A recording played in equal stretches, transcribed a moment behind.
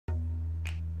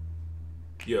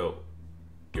Yo,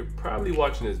 you're probably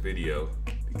watching this video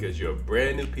because you're a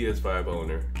brand new PS5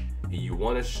 owner and you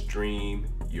want to stream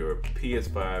your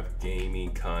PS5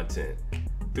 gaming content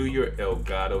through your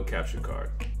Elgato capture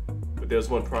card. But there's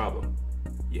one problem.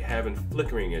 You're having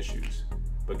flickering issues.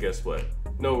 But guess what?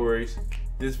 No worries.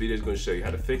 This video is going to show you how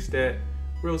to fix that.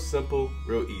 Real simple,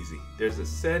 real easy. There's a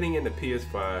setting in the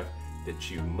PS5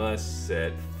 that you must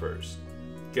set first.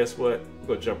 Guess what? We're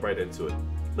going to jump right into it.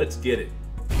 Let's get it.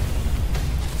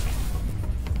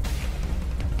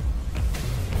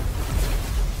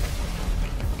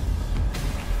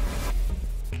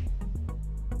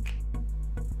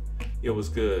 Yo, what's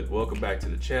good? Welcome back to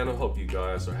the channel. Hope you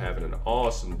guys are having an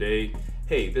awesome day.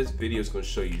 Hey, this video is going to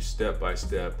show you step by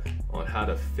step on how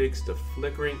to fix the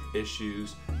flickering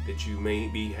issues that you may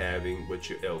be having with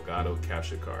your Elgato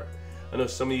capture card. I know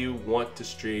some of you want to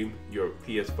stream your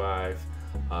PS5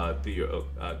 through your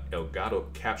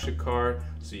Elgato capture card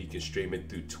so you can stream it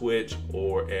through Twitch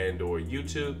or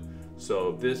YouTube.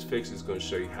 So this fix is going to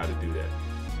show you how to do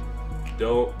that.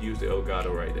 Don't use the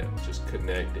Elgato right now. Just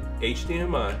connect the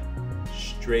HDMI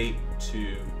straight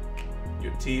to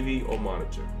your TV or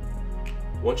monitor.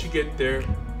 Once you get there,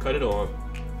 cut it on.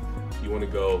 You want to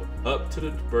go up to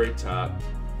the very top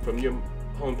from your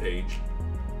home page.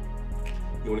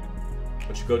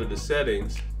 Once you go to the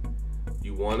settings,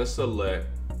 you want to select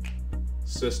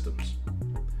systems.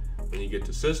 When you get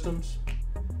to systems,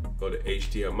 go to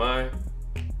HDMI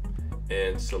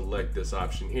and select this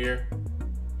option here.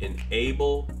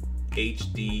 Enable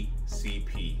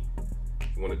HDCP.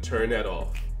 You want to turn that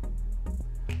off.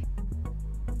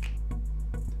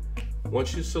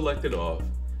 Once you select it off,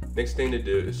 next thing to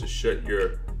do is to shut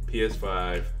your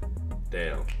PS5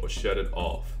 down or shut it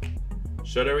off.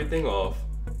 Shut everything off,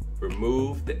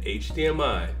 remove the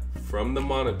HDMI from the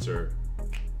monitor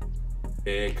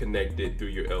and connect it through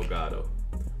your Elgato.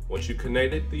 Once you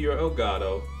connect it through your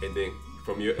Elgato, and then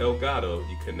from your Elgato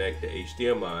you connect the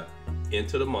HDMI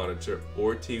into the monitor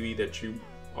or TV that you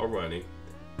are running,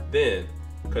 then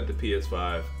cut the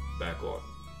PS5 back on.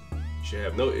 You should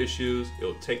have no issues.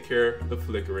 It'll take care of the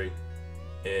flickering,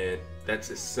 and that's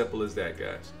as simple as that,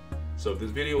 guys. So if this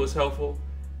video was helpful,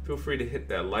 feel free to hit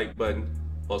that like button.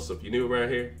 Also, if you're new around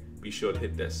here, be sure to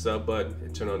hit that sub button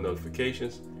and turn on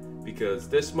notifications, because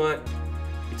this month,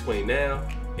 between now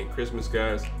and Christmas,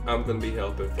 guys, I'm going to be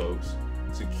helping folks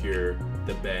secure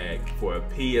the bag for a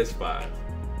PS5.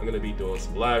 I'm going to be doing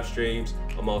some live streams.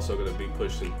 I'm also going to be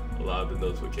pushing a lot of the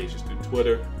notifications through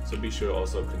Twitter, so be sure to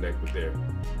also connect with there.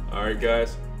 Alright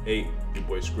guys, hey, your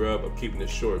boy Scrub, I'm keeping this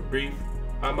short and brief.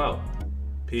 I'm out.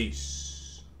 Peace.